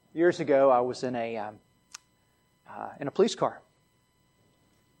Years ago, I was in a police car.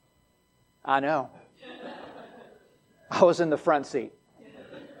 I know. I was in the front seat.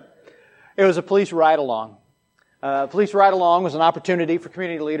 It was a police ride-along. Police ride-along was an opportunity for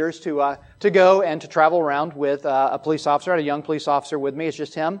community leaders to go and to travel around with a police officer. I had a young police officer with me. It's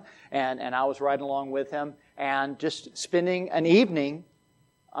just him, and I was riding along with him, and just spending an evening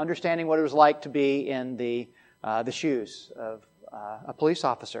understanding what it was like to be in the shoes of a police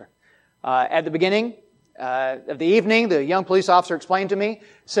officer. At the beginning of the evening, the young police officer explained to me,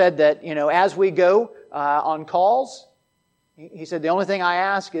 said that, as we go on calls, he said, the only thing I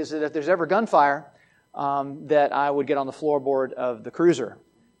ask is that if there's ever gunfire, that I would get on the floorboard of the cruiser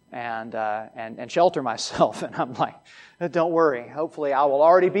and shelter myself. And I'm like, don't worry. Hopefully I will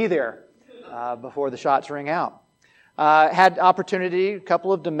already be there before the shots ring out. Had opportunity, a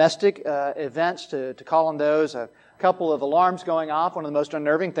couple of domestic events to call on those, a couple of alarms going off. One of the most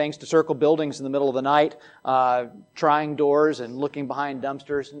unnerving things, to circle buildings in the middle of the night, trying doors and looking behind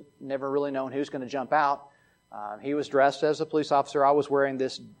dumpsters, never really knowing who's going to jump out. He was dressed as a police officer. I was wearing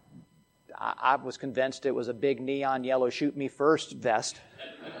this, I was convinced it was a big neon yellow "Shoot Me First" vest.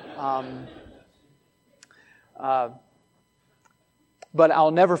 But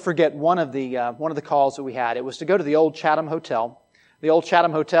I'll never forget one of the calls that we had. It was to go to the old Chatham Hotel. The old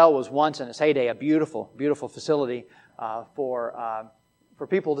Chatham Hotel was once in its heyday a beautiful, beautiful facility for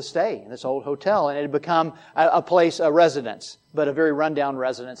people to stay in this old hotel, and it had become a residence, but a very rundown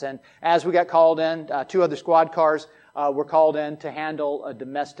residence. And as we got called in, 2 other squad cars were called in to handle a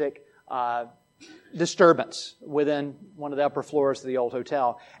domestic disturbance within one of the upper floors of the old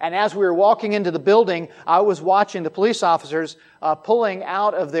hotel. And as we were walking into the building, I was watching the police officers pulling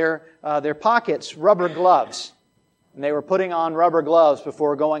out of their pockets rubber gloves. And they were putting on rubber gloves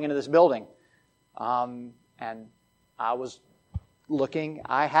before going into this building. And I was looking.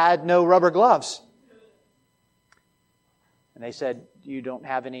 I had no rubber gloves. And they said, "You don't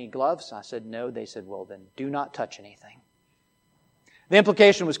have any gloves?" I said, "No." They said, "Well, then do not touch anything." The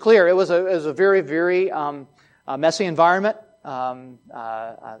implication was clear. It was a very, very messy environment.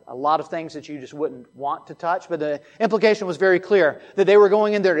 A lot of things that you just wouldn't want to touch. But the implication was very clear that they were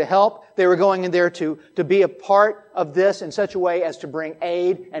going in there to help. They were going in there to be a part of this in such a way as to bring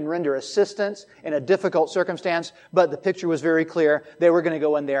aid and render assistance in a difficult circumstance. But the picture was very clear. They were going to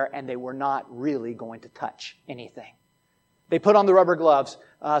go in there and they were not really going to touch anything. They put on the rubber gloves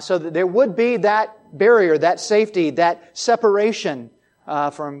so that there would be that barrier, that safety, that separation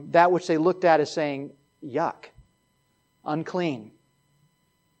from that which they looked at as saying, yuck, unclean,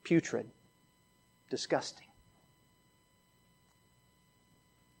 putrid, disgusting.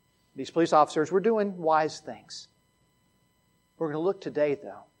 These police officers were doing wise things. We're going to look today,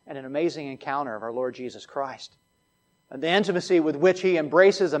 though, at an amazing encounter of our Lord Jesus Christ. And the intimacy with which He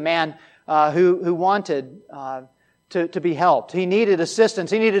embraces a man who wanted to be helped. He needed assistance.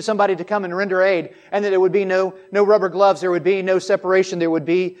 He needed somebody to come and render aid. And that there would be no rubber gloves. There would be no separation. There would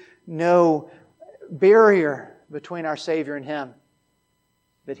be no barrier between our Savior and Him.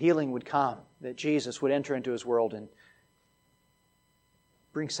 That healing would come. That Jesus would enter into His world and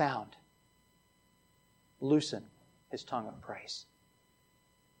bring sound. Loosen His tongue of praise.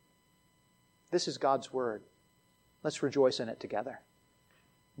 This is God's Word. Let's rejoice in it together.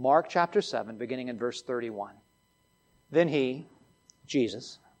 Mark chapter 7, beginning in verse 31. Then He,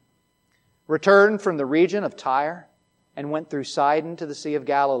 Jesus, returned from the region of Tyre and went through Sidon to the Sea of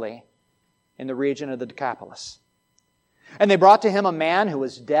Galilee in the region of the Decapolis. And they brought to Him a man who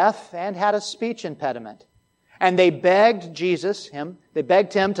was deaf and had a speech impediment. And they begged Him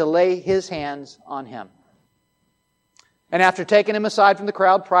to lay His hands on him. And after taking him aside from the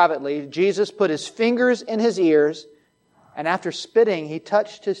crowd privately, Jesus put His fingers in his ears, and after spitting, He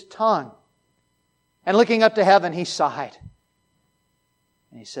touched his tongue. And looking up to heaven, He sighed.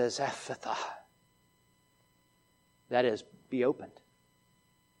 And He says, Ephphatha. That is, be opened.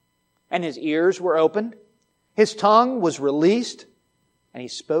 And his ears were opened. His tongue was released. And he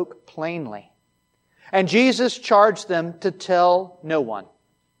spoke plainly. And Jesus charged them to tell no one.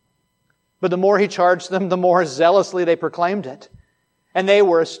 But the more He charged them, the more zealously they proclaimed it. And they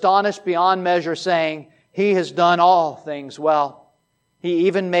were astonished beyond measure, saying, He has done all things well. He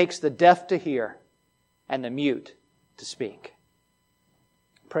even makes the deaf to hear and the mute to speak.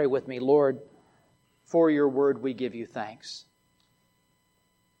 Pray with me. Lord, for Your Word we give You thanks.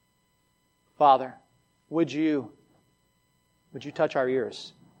 Father, would you touch our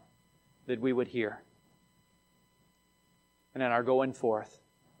ears that we would hear? And in our going forth,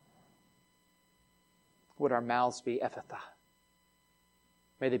 would our mouths be Ephphatha?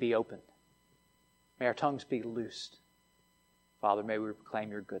 May they be opened. May our tongues be loosed Father, may we proclaim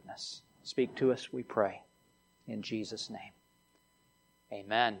your goodness. Speak to us, we pray. In Jesus' name.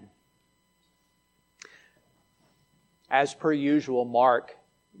 Amen. As per usual, Mark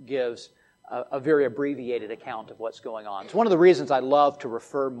gives a very abbreviated account of what's going on. It's one of the reasons I love to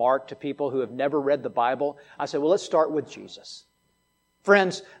refer Mark to people who have never read the Bible. I say, well, let's start with Jesus.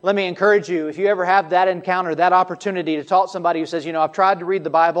 Friends, let me encourage you, if you ever have that encounter, that opportunity to talk to somebody who says, I've tried to read the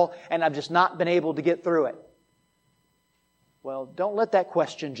Bible and I've just not been able to get through it. Well, don't let that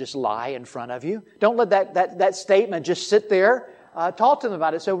question just lie in front of you. Don't let that statement just sit there. Talk to them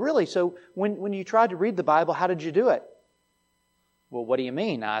about it. So when you tried to read the Bible, how did you do it? Well, what do you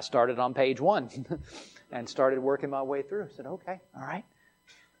mean? I started on page 1 and started working my way through. I said, okay, all right.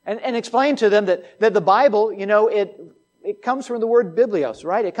 And explain to them that the Bible, it comes from the word biblios,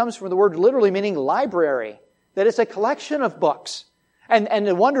 right? It comes from the word literally meaning library. That it's a collection of books. And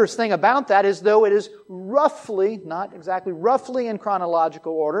the wondrous thing about that is though it is roughly, not exactly roughly in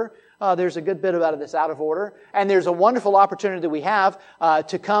chronological order, there's a good bit about it that's out of order. And there's a wonderful opportunity that we have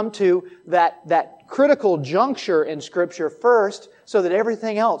to come to that critical juncture in Scripture first so that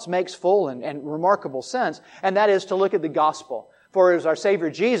everything else makes full and remarkable sense. And that is to look at the gospel. For it was our Savior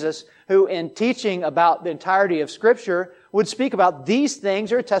Jesus who, in teaching about the entirety of Scripture, would speak about these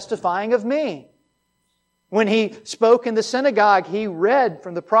things are testifying of me. When He spoke in the synagogue, He read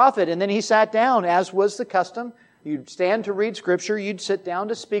from the prophet and then He sat down, as was the custom. You'd stand to read Scripture, you'd sit down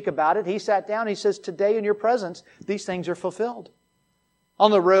to speak about it. He sat down, He says, today in your presence, these things are fulfilled.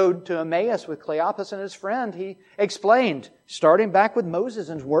 On the road to Emmaus with Cleopas and his friend, He explained, starting back with Moses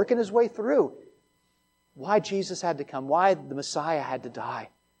and working His way through, why Jesus had to come, why the Messiah had to die.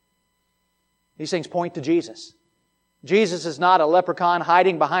 These things point to Jesus. Jesus is not a leprechaun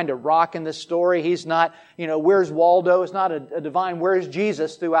hiding behind a rock in this story. He's not, where's Waldo? It's not a divine, where's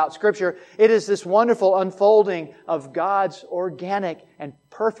Jesus throughout Scripture. It is this wonderful unfolding of God's organic and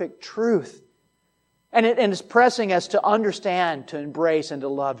perfect truth. And it's pressing us to understand, to embrace, and to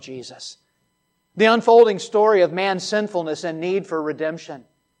love Jesus. The unfolding story of man's sinfulness and need for redemption.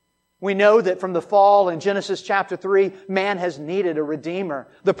 We know that from the fall in Genesis chapter 3, man has needed a Redeemer.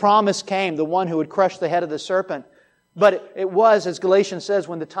 The promise came, the one who would crush the head of the serpent. But it was, as Galatians says,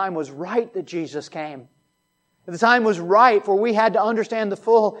 when the time was right that Jesus came. The time was right, for we had to understand the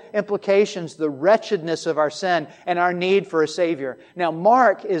full implications, the wretchedness of our sin, and our need for a Savior. Now,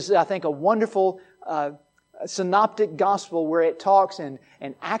 Mark is, I think, a wonderful synoptic gospel where it talks in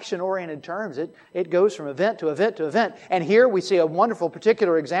action-oriented terms. It goes from event to event to event. And here we see a wonderful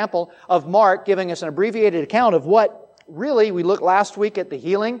particular example of Mark giving us an abbreviated account of what really, we looked last week at the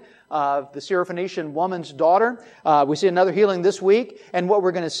healing of the Syrophoenician woman's daughter. We see another healing this week. And what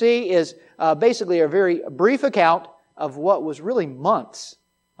we're going to see is basically a very brief account of what was really months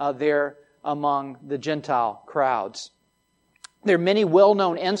there among the Gentile crowds. There are many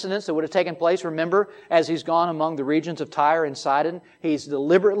well-known incidents that would have taken place. Remember, as He's gone among the regions of Tyre and Sidon, He's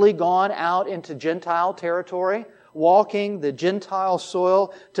deliberately gone out into Gentile territory, walking the Gentile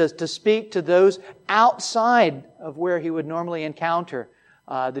soil to speak to those outside of where He would normally encounter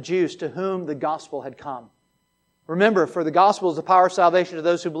the Jews to whom the gospel had come. Remember, for the gospel is the power of salvation to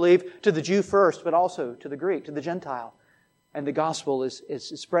those who believe, to the Jew first, but also to the Greek, to the Gentile. And the gospel is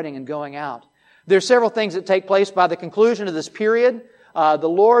spreading and going out. There are several things that take place by the conclusion of this period. The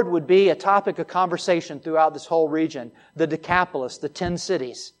Lord would be a topic of conversation throughout this whole region. The Decapolis, the 10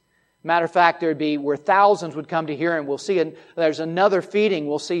 cities. Matter of fact, there'd be where thousands would come to hear Him. We'll see there's another feeding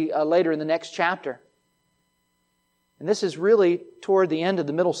we'll see later in the next chapter. And this is really toward the end of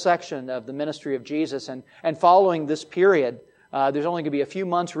the middle section of the ministry of Jesus. And following this period, there's only going to be a few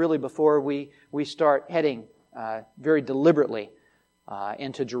months really before we start heading very deliberately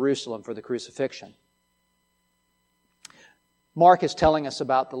into Jerusalem for the crucifixion. Mark is telling us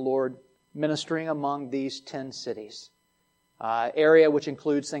about the Lord ministering among these 10 cities. Area which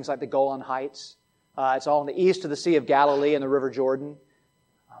includes things like the Golan Heights. It's all in the east of the Sea of Galilee and the River Jordan.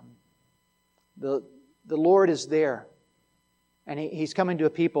 The Lord is there. And He's coming to a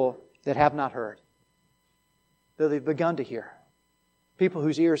people that have not heard. Though they've begun to hear. People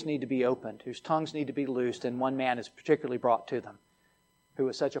whose ears need to be opened, whose tongues need to be loosed, and one man is particularly brought to them, who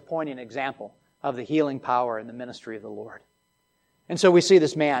is such a poignant example of the healing power and the ministry of the Lord. And so we see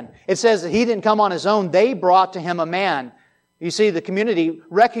this man. It says that he didn't come on his own. They brought to him a man. You see the community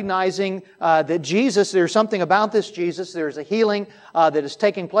recognizing that Jesus, there's something about this Jesus, there's a healing that is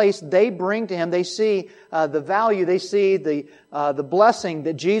taking place. They bring to Him, they see the value, they see the blessing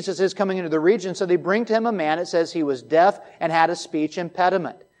that Jesus is coming into the region. So they bring to Him a man. It says he was deaf and had a speech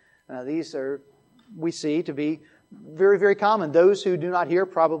impediment. These are, we see, to be very, very common. Those who do not hear,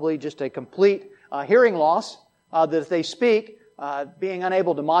 probably just a complete hearing loss, that if they speak, being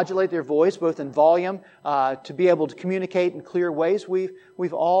unable to modulate their voice, both in volume, to be able to communicate in clear ways.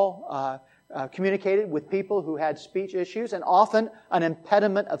 We've all communicated with people who had speech issues, and often an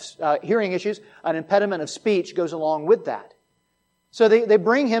impediment of hearing issues, an impediment of speech goes along with that. So they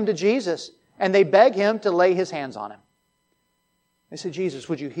bring him to Jesus, and they beg him to lay his hands on him. They say, Jesus,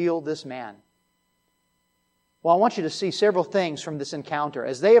 would you heal this man? Well, I want you to see several things from this encounter.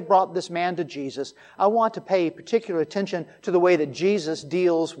 As they have brought this man to Jesus, I want to pay particular attention to the way that Jesus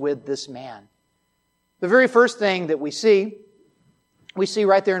deals with this man. The very first thing that we see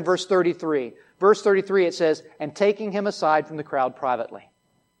right there in verse 33. Verse 33, it says, and taking him aside from the crowd privately.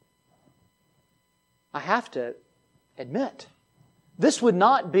 I have to admit, this would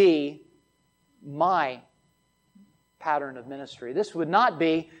not be my pattern of ministry. This would not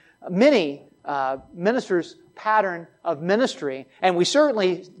be many ministers' pattern of ministry, and we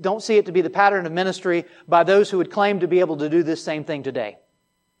certainly don't see it to be the pattern of ministry by those who would claim to be able to do this same thing today.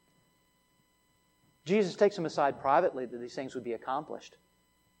 Jesus takes him aside privately that these things would be accomplished.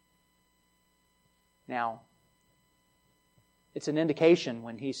 Now, it's an indication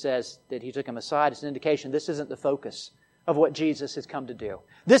when he says that he took him aside, it's an indication this isn't the focus of what Jesus has come to do.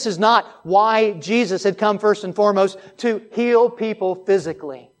 This is not why Jesus had come first and foremost to heal people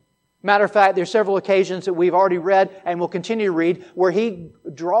physically. Matter of fact, there are several occasions that we've already read and will continue to read where he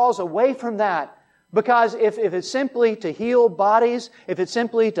draws away from that. Because if it's simply to heal bodies, if it's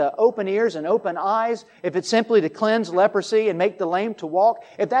simply to open ears and open eyes, if it's simply to cleanse leprosy and make the lame to walk,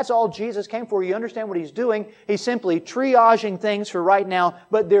 if that's all Jesus came for, you understand what He's doing. He's simply triaging things for right now,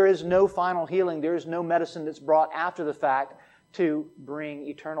 but there is no final healing. There is no medicine that's brought after the fact to bring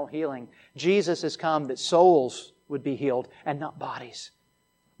eternal healing. Jesus has come that souls would be healed and not bodies.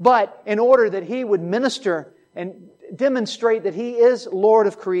 But in order that He would minister and demonstrate that He is Lord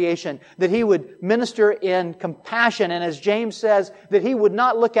of creation, that He would minister in compassion, and as James says, that He would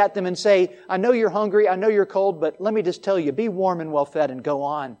not look at them and say, I know you're hungry, I know you're cold, but let me just tell you, be warm and well fed and go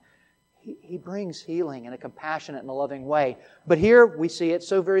on. He brings healing in a compassionate and a loving way. But here we see it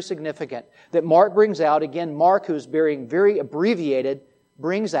so very significant that Mark brings out, again, Mark, who's being very abbreviated,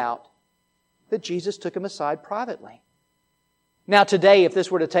 brings out that Jesus took him aside privately. Now today, if this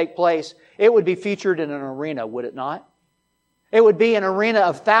were to take place, it would be featured in an arena, would it not? It would be an arena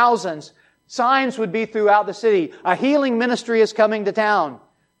of thousands. Signs would be throughout the city. A healing ministry is coming to town.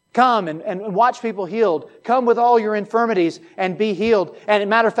 Come and watch people healed. Come with all your infirmities and be healed. And as a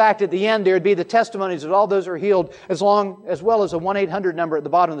matter of fact, at the end, there would be the testimonies of all those who are healed, as well as a 1-800 number at the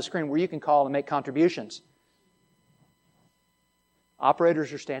bottom of the screen where you can call and make contributions.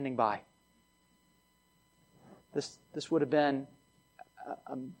 Operators are standing by. This would have been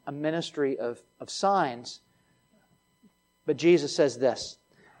a ministry of signs. But Jesus says this,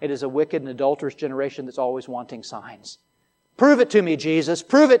 it is a wicked and adulterous generation that's always wanting signs. Prove it to me, Jesus.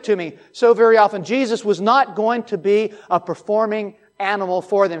 Prove it to me. So very often, Jesus was not going to be a performing animal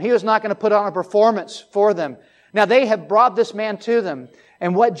for them. He was not going to put on a performance for them. Now, they have brought this man to them.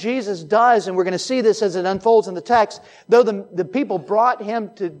 And what Jesus does, and we're going to see this as it unfolds in the text, though the people brought him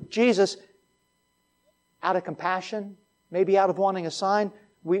to Jesus out of compassion, maybe out of wanting a sign,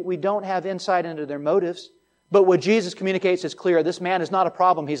 we don't have insight into their motives. But what Jesus communicates is clear. This man is not a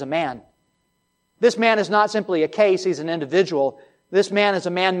problem, he's a man. This man is not simply a case, he's an individual. This man is a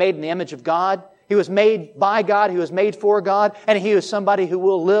man made in the image of God. He was made by God, he was made for God, and he is somebody who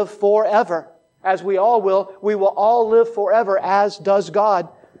will live forever. As we all will, we will all live forever, as does God,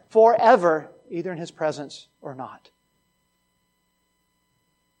 forever, either in His presence or not.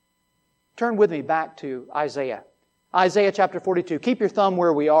 Turn with me back to Isaiah. Isaiah chapter 42. Keep your thumb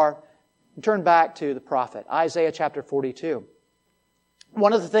where we are and turn back to the prophet. Isaiah chapter 42.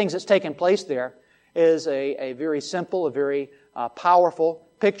 One of the things that's taken place there is a very simple, a very powerful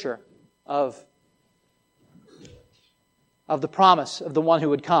picture of the promise of the one who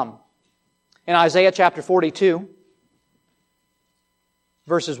would come. In Isaiah chapter 42,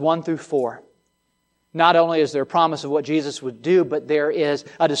 verses 1 through 4, not only is there a promise of what Jesus would do, but there is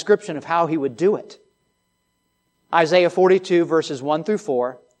a description of how He would do it. Isaiah 42, verses 1 through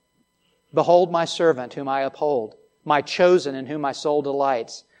 4, Behold my servant whom I uphold, my chosen in whom my soul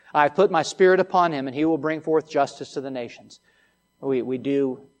delights. I have put my Spirit upon him, and he will bring forth justice to the nations. We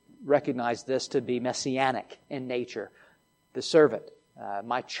do recognize this to be messianic in nature. The servant,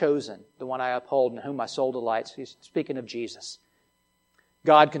 my chosen, the one I uphold, in whom my soul delights. He's speaking of Jesus.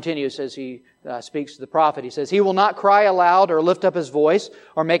 God continues as He speaks to the prophet. He says, He will not cry aloud or lift up His voice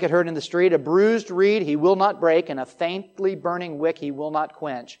or make it heard in the street. A bruised reed He will not break, and a faintly burning wick He will not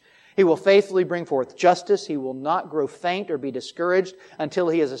quench. He will faithfully bring forth justice. He will not grow faint or be discouraged until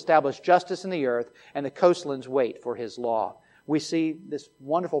He has established justice in the earth, and the coastlands wait for His law. we see this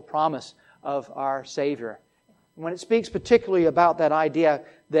wonderful promise of our Savior. When it speaks particularly about that idea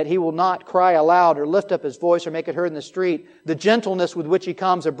that He will not cry aloud or lift up His voice or make it heard in the street, the gentleness with which He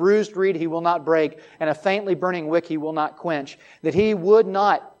comes, a bruised reed He will not break, and a faintly burning wick He will not quench, that He would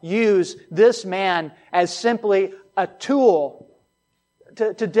not use this man as simply a tool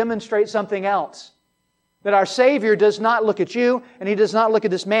to demonstrate something else. That our Savior does not look at you, and He does not look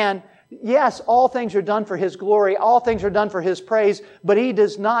at this man. Yes, all things are done for His glory, all things are done for His praise, but He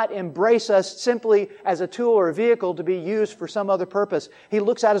does not embrace us simply as a tool or a vehicle to be used for some other purpose. He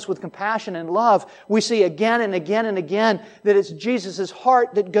looks at us with compassion and love. We see again and again and again that it's Jesus'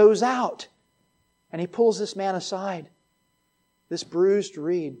 heart that goes out. And He pulls this man aside. This bruised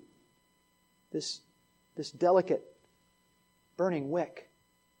reed. This delicate, burning wick.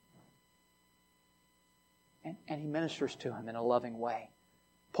 And He ministers to him in a loving way.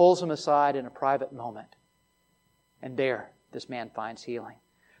 Pulls him aside in a private moment. And there, this man finds healing.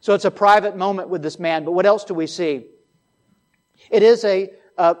 So it's a private moment with this man, but what else do we see? It is a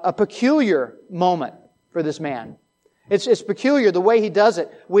peculiar moment for this man. It's peculiar the way he does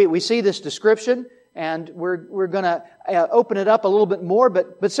it. We see this description, and we're going to open it up a little bit more,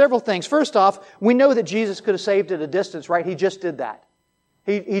 but several things. First off, we know that Jesus could have saved at a distance, right? He just did that.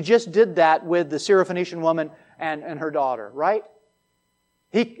 He just did that with the Syrophoenician woman and her daughter, right?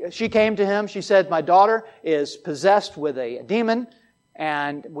 She came to him. She said, "My daughter is possessed with a demon."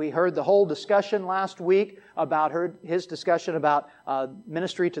 And we heard the whole discussion last week about his discussion about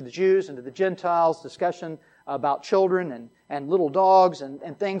ministry to the Jews and to the Gentiles, discussion about children and little dogs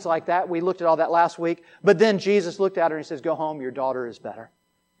and things like that. We looked at all that last week. But then Jesus looked at her and He says, "Go home, your daughter is better.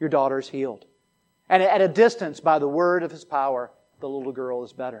 Your daughter is healed." And at a distance, by the word of His power, the little girl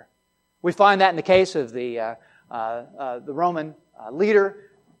is better. We find that in the case of the Roman leader,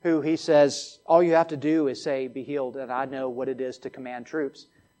 who He says, all you have to do is say, "Be healed," and I know what it is to command troops.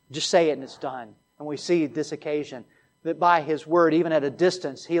 Just say it and it's done. And we see this occasion that by His word, even at a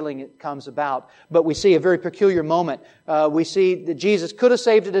distance, healing comes about. But we see a very peculiar moment. We see that Jesus could have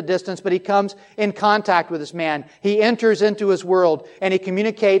saved at a distance, but He comes in contact with this man. He enters into his world, and He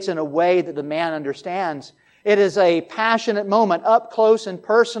communicates in a way that the man understands. It is a passionate moment, up close and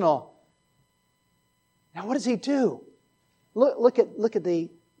personal. Now, what does He do? Look at the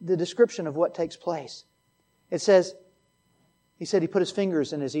description of what takes place. It says, He said He put His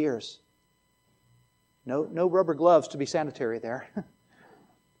fingers in his ears. No rubber gloves to be sanitary there.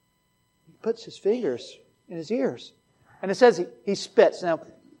 He puts His fingers in his ears. And it says he spits. Now,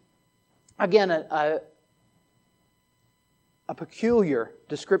 again, a peculiar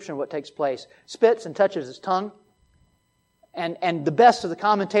description of what takes place. Spits and touches his tongue. And the best of the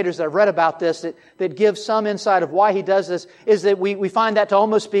commentators that I've read about this that give some insight of why He does this is that we find that to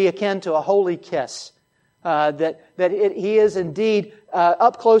almost be akin to a holy kiss. He is indeed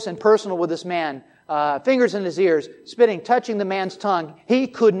up close and personal with this man. Fingers in his ears, spitting, touching the man's tongue. He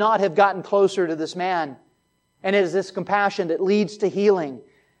could not have gotten closer to this man. And it is this compassion that leads to healing.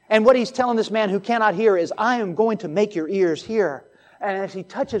 And what He's telling this man who cannot hear is, "I am going to make your ears hear." And as He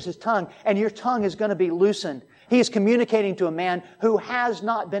touches his tongue, and your tongue is going to be loosened. He is communicating to a man who has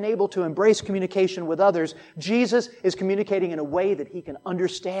not been able to embrace communication with others. Jesus is communicating in a way that he can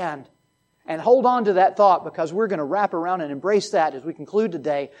understand. And hold on to that thought, because we're going to wrap around and embrace that as we conclude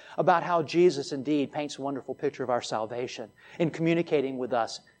today about how Jesus indeed paints a wonderful picture of our salvation in communicating with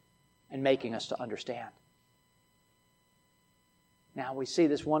us and making us to understand. Now we see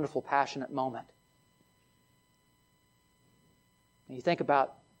this wonderful, passionate moment. And you think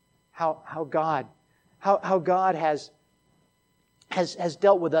about how God has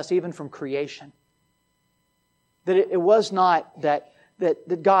dealt with us even from creation. That it was not that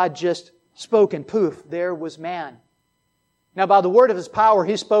God just spoke and poof, there was man. Now by the word of His power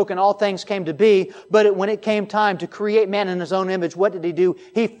He spoke and all things came to be, but when it came time to create man in His own image, what did He do?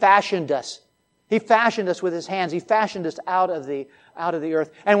 He fashioned us. He fashioned us with His hands. He fashioned us out of the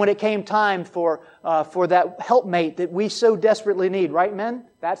earth. And when it came time for that helpmate that we so desperately need, right, men?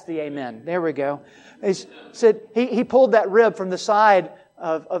 That's the amen. There we go. He said he pulled that rib from the side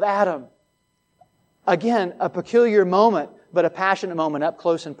of Adam. Again, a peculiar moment, but a passionate moment, up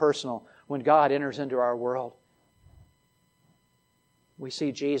close and personal, when God enters into our world. We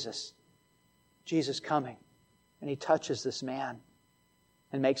see Jesus coming, and He touches this man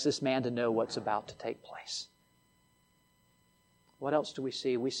and makes this man to know what's about to take place. What else do we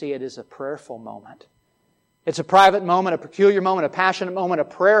see? We see it as a prayerful moment. It's a private moment, a peculiar moment, a passionate moment, a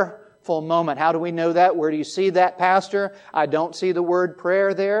prayerful moment. How do we know that? Where do you see that, Pastor? I don't see the word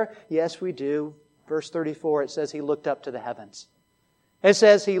prayer there. Yes, we do. Verse 34, it says He looked up to the heavens. It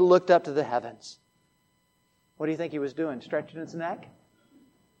says He looked up to the heavens. What do you think he was doing? Stretching his neck?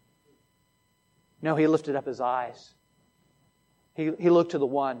 No, he lifted up his eyes. He looked to the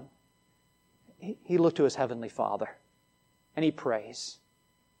one. He looked to his heavenly Father. And he prays.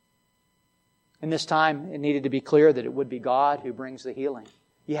 And this time, it needed to be clear that it would be God who brings the healing.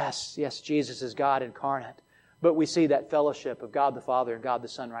 Yes, Jesus is God incarnate. But we see that fellowship of God the Father and God the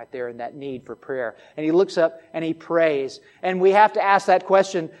Son right there and that need for prayer. And he looks up and he prays. And we have to ask that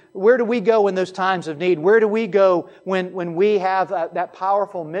question, where do we go in those times of need? Where do we go when we have that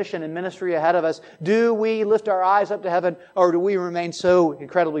powerful mission and ministry ahead of us? Do we lift our eyes up to heaven, or do we remain so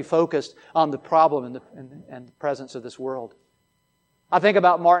incredibly focused on the problem and the presence of this world? I think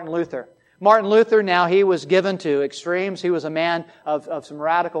about Martin Luther. Martin Luther, now he was given to extremes. He was a man of some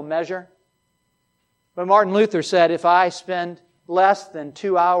radical measure. But Martin Luther said, if I spend less than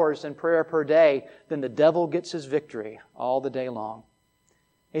 2 hours in prayer per day, then the devil gets his victory all the day long.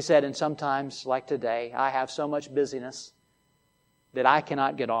 He said, and sometimes, like today, I have so much busyness that I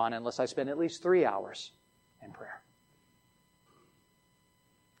cannot get on unless I spend at least 3 hours in prayer.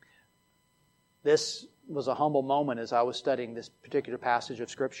 This was a humble moment as I was studying this particular passage of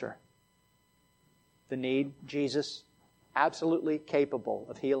Scripture. The need, Jesus, absolutely capable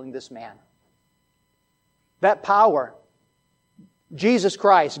of healing this man. That power, Jesus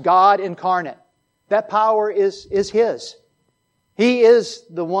Christ, God incarnate, that power is His. He is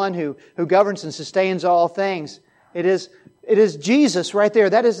the one who governs and sustains all things. It is Jesus right there.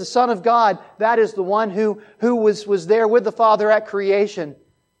 That is the Son of God. That is the one who was there with the Father at creation.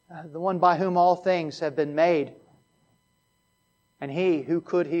 The one by whom all things have been made. And He who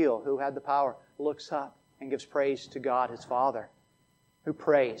could heal, who had the power, looks up and gives praise to God, His Father, who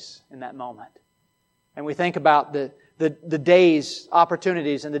prays in that moment. And we think about the day's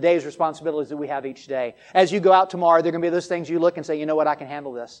opportunities and the day's responsibilities that we have each day. As you go out tomorrow, there are going to be those things you look and say, you know what, I can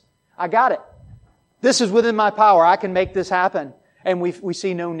handle this. I got it. This is within my power. I can make this happen. And we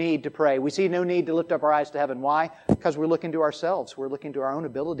see no need to pray. We see no need to lift up our eyes to heaven. Why? Because we're looking to ourselves. We're looking to our own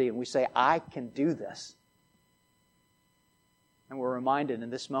ability and we say, I can do this. And we're reminded in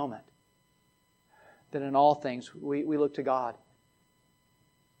this moment that in all things we look to God.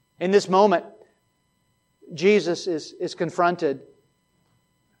 In this moment, Jesus is confronted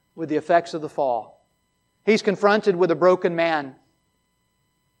with the effects of the fall. He's confronted with a broken man.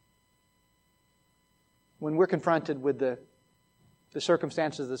 When we're confronted with the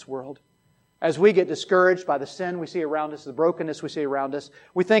circumstances of this world, as we get discouraged by the sin we see around us, the brokenness we see around us,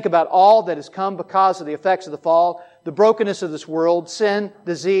 we think about all that has come because of the effects of the fall, the brokenness of this world, sin,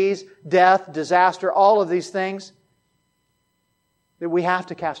 disease, death, disaster, all of these things, that we have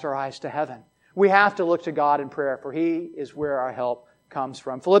to cast our eyes to heaven. We have to look to God in prayer, for He is where our help comes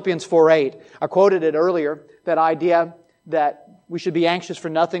from. Philippians 4:8, I quoted it earlier, that idea that we should be anxious for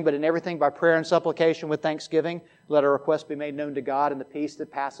nothing, but in everything by prayer and supplication with thanksgiving, let our requests be made known to God, and the peace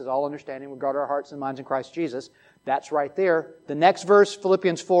that passes all understanding will guard our hearts and minds in Christ Jesus. That's right there. The next verse,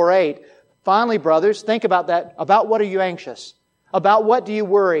 Philippians 4:8. Finally, brothers, think about that. About what are you anxious? About what do you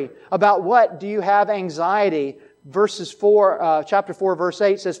worry? About what do you have anxiety? Chapter 4, verse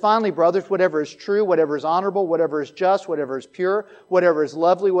 8 says, finally, brothers, whatever is true, whatever is honorable, whatever is just, whatever is pure, whatever is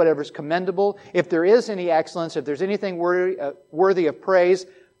lovely, whatever is commendable, if there is any excellence, if there's anything worthy of praise,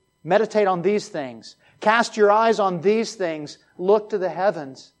 meditate on these things. Cast your eyes on these things. Look to the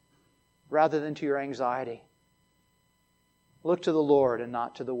heavens rather than to your anxiety. Look to the Lord and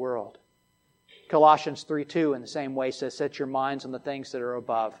not to the world. Colossians 3:2 in the same way says, set your minds on the things that are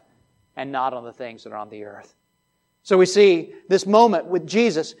above and not on the things that are on the earth. So we see this moment with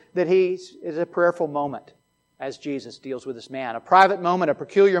Jesus, that He is a prayerful moment as Jesus deals with this man. A private moment, a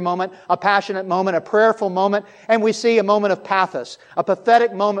peculiar moment, a passionate moment, a prayerful moment, and we see a moment of pathos, a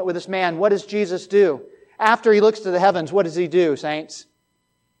pathetic moment with this man. What does Jesus do? After He looks to the heavens, what does He do, saints?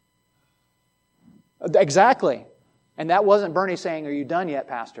 Exactly. And that wasn't Bernie saying, are you done yet,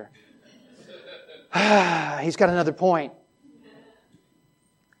 Pastor? He's got another point.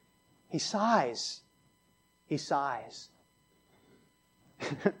 He sighs. He sighs.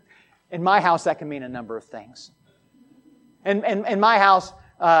 In my house, that can mean a number of things. In my house,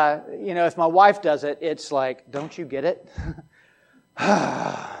 if my wife does it, it's like, don't you get it?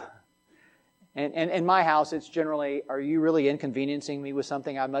 And in my house, it's generally, are you really inconveniencing me with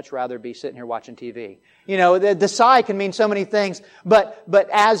something? I'd much rather be sitting here watching TV. The sigh can mean so many things. But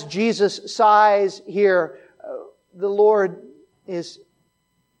as Jesus sighs here, the Lord is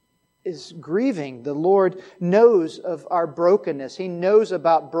is grieving. The Lord knows of our brokenness. He knows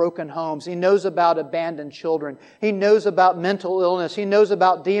about broken homes. He knows about abandoned children. He knows about mental illness. He knows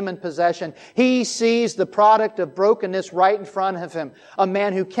about demon possession. He sees the product of brokenness right in front of Him. A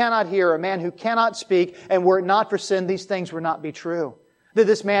man who cannot hear, a man who cannot speak, and were it not for sin, these things would not be true. That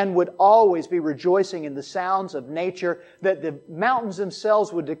this man would always be rejoicing in the sounds of nature, that the mountains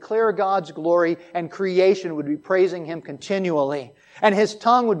themselves would declare God's glory, and creation would be praising Him continually. And his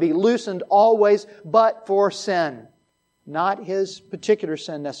tongue would be loosened always, but for sin. Not his particular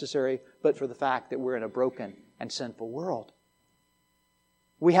sin necessary, but for the fact that we're in a broken and sinful world.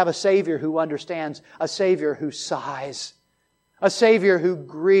 We have a Savior who understands, a Savior who sighs, a Savior who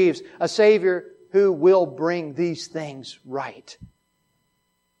grieves, a Savior who will bring these things right.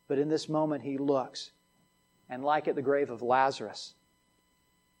 But in this moment He looks, and like at the grave of Lazarus,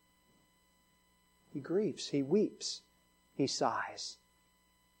 He grieves, He weeps, He sighs.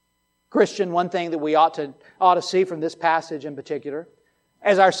 Christian, one thing that we ought to see from this passage in particular,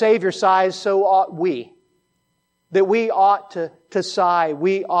 as our Savior sighs, so ought we. That we ought to sigh.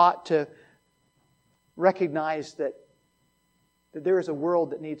 We ought to recognize that there is a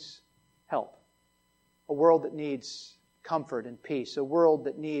world that needs help. A world that needs comfort and peace. A world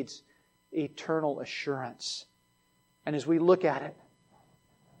that needs eternal assurance. And as we look at it,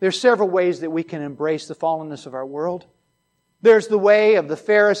 there's several ways that we can embrace the fallenness of our world. There's the way of the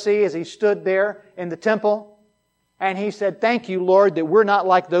Pharisee as he stood there in the temple and he said, "Thank you, Lord, that we're not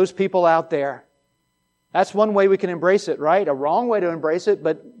like those people out there." That's one way we can embrace it, right? A wrong way to embrace it,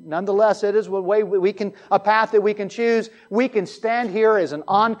 but nonetheless, it is a path that we can choose. We can stand here as an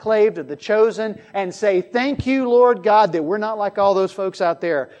enclave of the chosen and say, "Thank you, Lord God, that we're not like all those folks out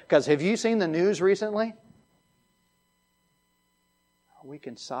there." Because have you seen the news recently? We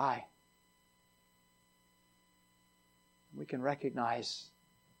can sigh. We can recognize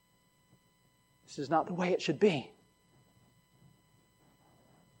this is not the way it should be.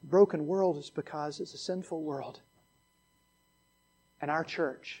 The broken world is because it's a sinful world. And our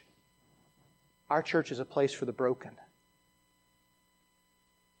church is a place for the broken.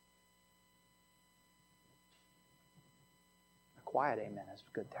 A quiet amen is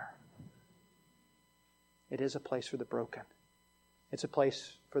good there. It is a place for the broken. It's a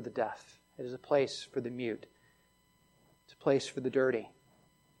place for the deaf. It is a place for the mute. It's a place for the dirty.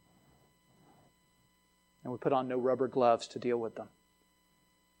 And we put on no rubber gloves to deal with them.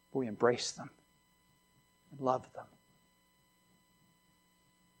 We embrace them and love them.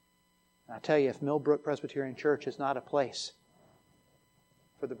 And I tell you, if Millbrook Presbyterian Church is not a place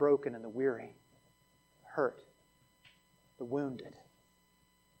for the broken and the weary, the hurt, the wounded,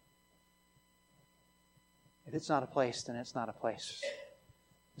 if it's not a place, then it's not a place.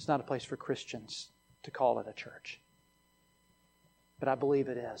 It's not a place for Christians to call it a church. But I believe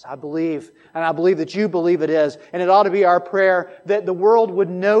it is. I believe that you believe it is. And it ought to be our prayer that the world would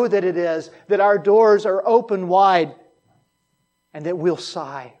know that it is, that our doors are open wide, and that we'll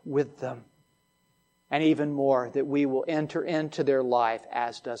sigh with them. And even more, that we will enter into their life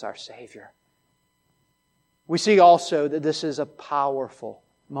as does our Savior. We see also that this is a powerful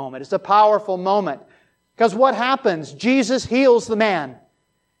moment. It's a powerful moment. Because what happens? Jesus heals the man.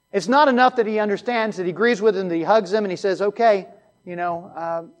 It's not enough that he understands, that he agrees with him, that he hugs him, and he says, "Okay,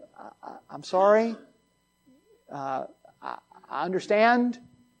 I'm sorry. I understand.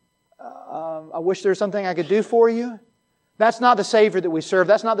 I wish there was something I could do for you." That's not the Savior that we serve.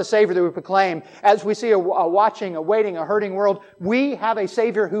 That's not the Savior that we proclaim. As we see a watching, a waiting, a hurting world, we have a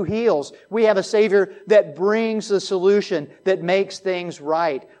Savior who heals. We have a Savior that brings the solution, that makes things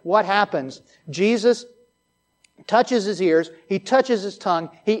right. What happens? Jesus touches his ears, He touches his tongue,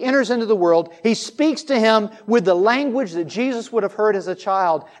 He enters into the world, He speaks to him with the language that Jesus would have heard as a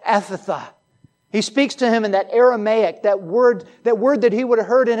child, Ephphatha. He speaks to him in that Aramaic, that word that he would have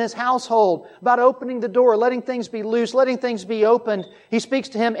heard in his household, about opening the door, letting things be loose, letting things be opened. He speaks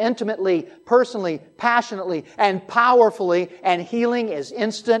to him intimately, personally, passionately, and powerfully, and healing is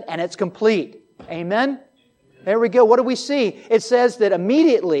instant and it's complete. Amen? There we go. What do we see? It says that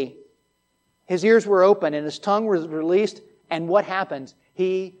immediately his ears were open and his tongue was released. And what happens?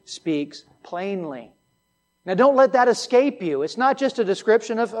 He speaks plainly. Now don't let that escape you. It's not just a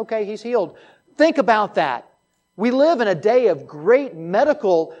description of, okay, he's healed. Think about that. We live in a day of great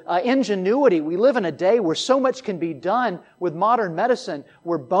medical ingenuity. We live in a day where so much can be done with modern medicine,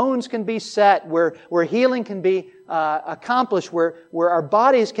 where bones can be set, where healing can be accomplished, where our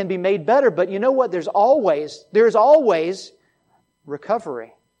bodies can be made better. But you know what? There's always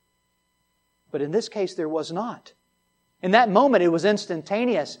recovery. But in this case, there was not. In that moment, it was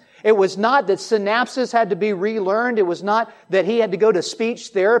instantaneous. It was not that synapses had to be relearned. It was not that he had to go to speech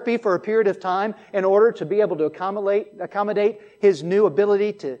therapy for a period of time in order to be able to accommodate his new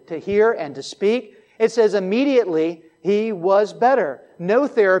ability to hear and to speak. It says immediately he was better. No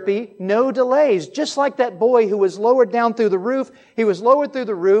therapy, no delays. Just like that boy who was lowered down through the roof. He was lowered through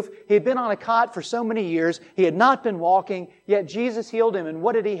the roof. He had been on a cot for so many years. He had not been walking, yet Jesus healed him. And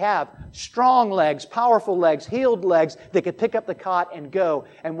what did he have? Strong legs, powerful legs, healed legs that could pick up the cot and go.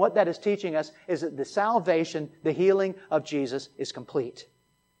 And what that is teaching us is that the salvation, the healing of Jesus is complete.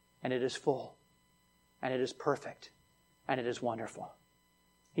 And it is full. And it is perfect. And it is wonderful.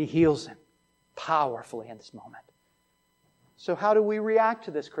 He heals him powerfully in this moment. So how do we react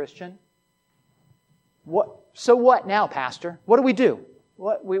to this, Christian? So what now, Pastor? What do we do?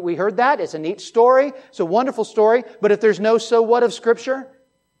 We heard that. It's a neat story. It's a wonderful story. But if there's no so what of Scripture,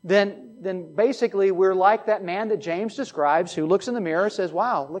 then basically we're like that man that James describes who looks in the mirror, says,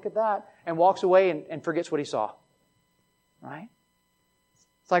 wow, look at that, and walks away and forgets what he saw. Right?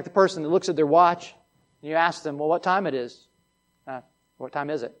 It's like the person that looks at their watch and you ask them, well, what time it is? What time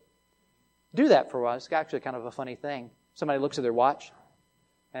is it? Do that for a while. It's actually kind of a funny thing. Somebody looks at their watch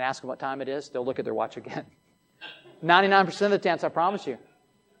and asks them what time it is, they'll look at their watch again. 99% of the chance, I promise you.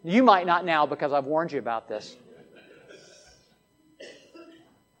 You might not now because I've warned you about this.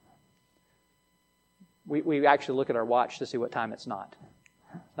 We actually look at our watch to see what time it's not.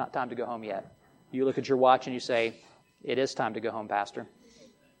 It's not time to go home yet. You look at your watch and you say, it is time to go home, Pastor.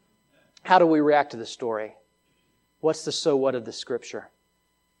 How do we react to this story? What's the so what of the Scripture?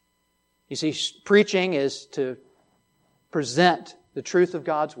 You see, preaching is to present the truth of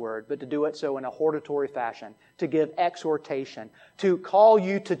God's Word, but to do it so in a hortatory fashion, to give exhortation, to call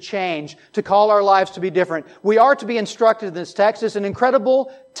you to change, to call our lives to be different. We are to be instructed in this text. It's an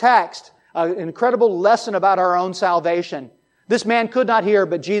incredible text, an incredible lesson about our own salvation. This man could not hear,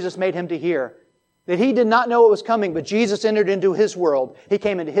 but Jesus made him to hear. That he did not know what was coming, but Jesus entered into his world. He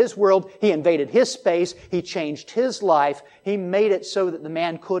came into his world. He invaded his space. He changed his life. He made it so that the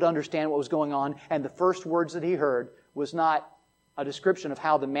man could understand what was going on. And the first words that he heard was not a description of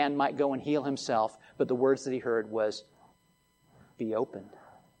how the man might go and heal himself, but the words that he heard was, be opened.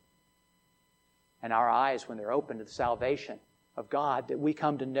 And our eyes, when they're open to the salvation of God, that we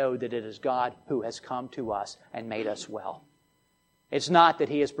come to know that it is God who has come to us and made us well. It's not that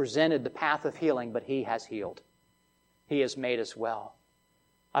He has presented the path of healing, but He has healed. He has made us well.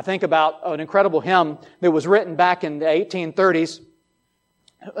 I think about an incredible hymn that was written back in the 1830s,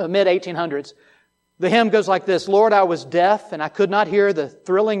 mid-1800s. The hymn goes like this: Lord, I was deaf and I could not hear the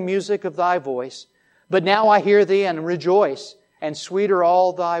thrilling music of Thy voice, but now I hear Thee and rejoice, and sweeter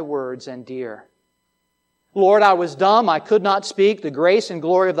all Thy words and dear. Lord, I was dumb, I could not speak the grace and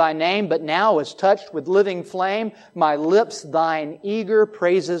glory of Thy name, but now as touched with living flame, my lips Thine eager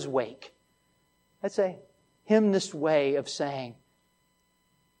praises wake. That's a hymnist way of saying,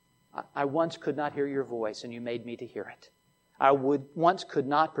 I once could not hear Your voice, and You made me to hear it. I once could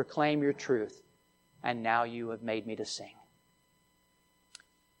not proclaim Your truth, and now You have made me to sing.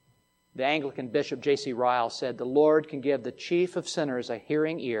 The Anglican Bishop J.C. Ryle said, the Lord can give the chief of sinners a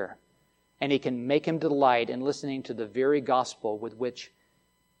hearing ear, and He can make him delight in listening to the very gospel with which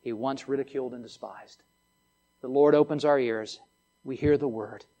he once ridiculed and despised. The Lord opens our ears, we hear the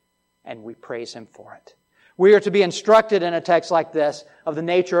word, and we praise Him for it. We are to be instructed in a text like this of the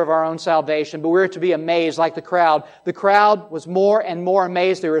nature of our own salvation, but we are to be amazed like the crowd. The crowd was more and more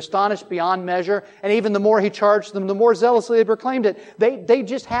amazed. They were astonished beyond measure, and even the more He charged them, the more zealously they proclaimed it. They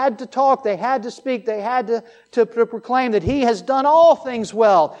just had to talk. They had to speak. They had to proclaim that He has done all things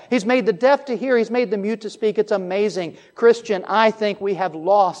well. He's made the deaf to hear. He's made the mute to speak. It's amazing. Christian, I think we have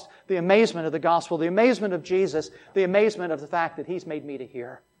lost the amazement of the gospel, the amazement of Jesus, the amazement of the fact that He's made me to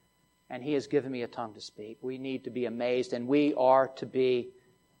hear. And He has given me a tongue to speak. We need to be amazed, and we're to be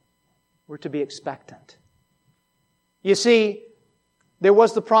expectant. You see, there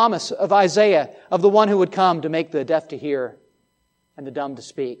was the promise of Isaiah of the one who would come to make the deaf to hear and the dumb to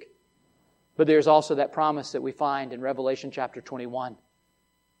speak. But there's also that promise that we find in Revelation chapter 21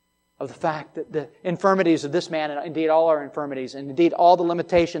 of the fact that the infirmities of this man, and indeed all our infirmities, and indeed all the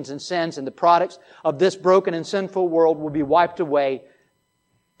limitations and sins and the products of this broken and sinful world will be wiped away.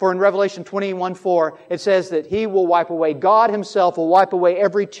 For in Revelation 21:4, it says that He will wipe away, God Himself will wipe away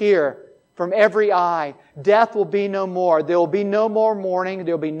every tear from every eye. Death will be no more. There will be no more mourning.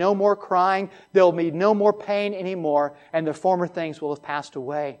 There will be no more crying. There will be no more pain anymore. And the former things will have passed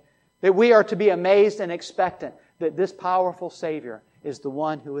away. That we are to be amazed and expectant that this powerful Savior is the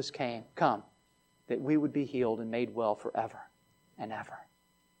one who has come, that we would be healed and made well forever and ever.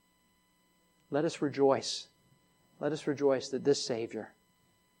 Let us rejoice let us rejoice that this Savior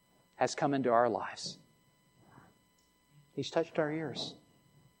has come into our lives. He's touched our ears.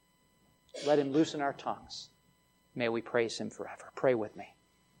 Let Him loosen our tongues. May we praise Him forever. Pray with me.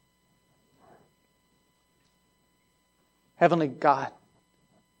 Heavenly God,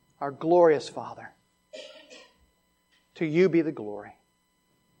 our glorious Father, to You be the glory.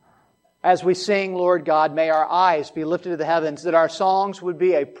 As we sing, Lord God, may our eyes be lifted to the heavens, that our songs would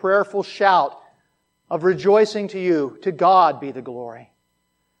be a prayerful shout of rejoicing to You. To God be the glory.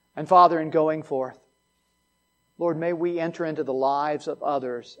 And Father, in going forth, Lord, may we enter into the lives of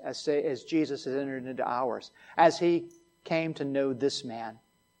others as Jesus has entered into ours, as He came to know this man,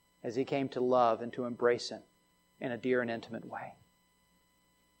 as He came to love and to embrace him in a dear and intimate way.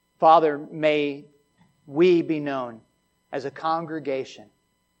 Father, may we be known as a congregation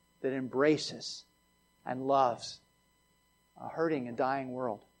that embraces and loves a hurting and dying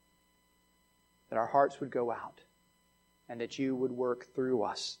world, that our hearts would go out and that You would work through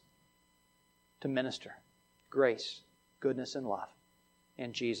us to minister grace, goodness, and love.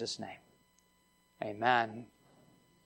 In Jesus' name, amen.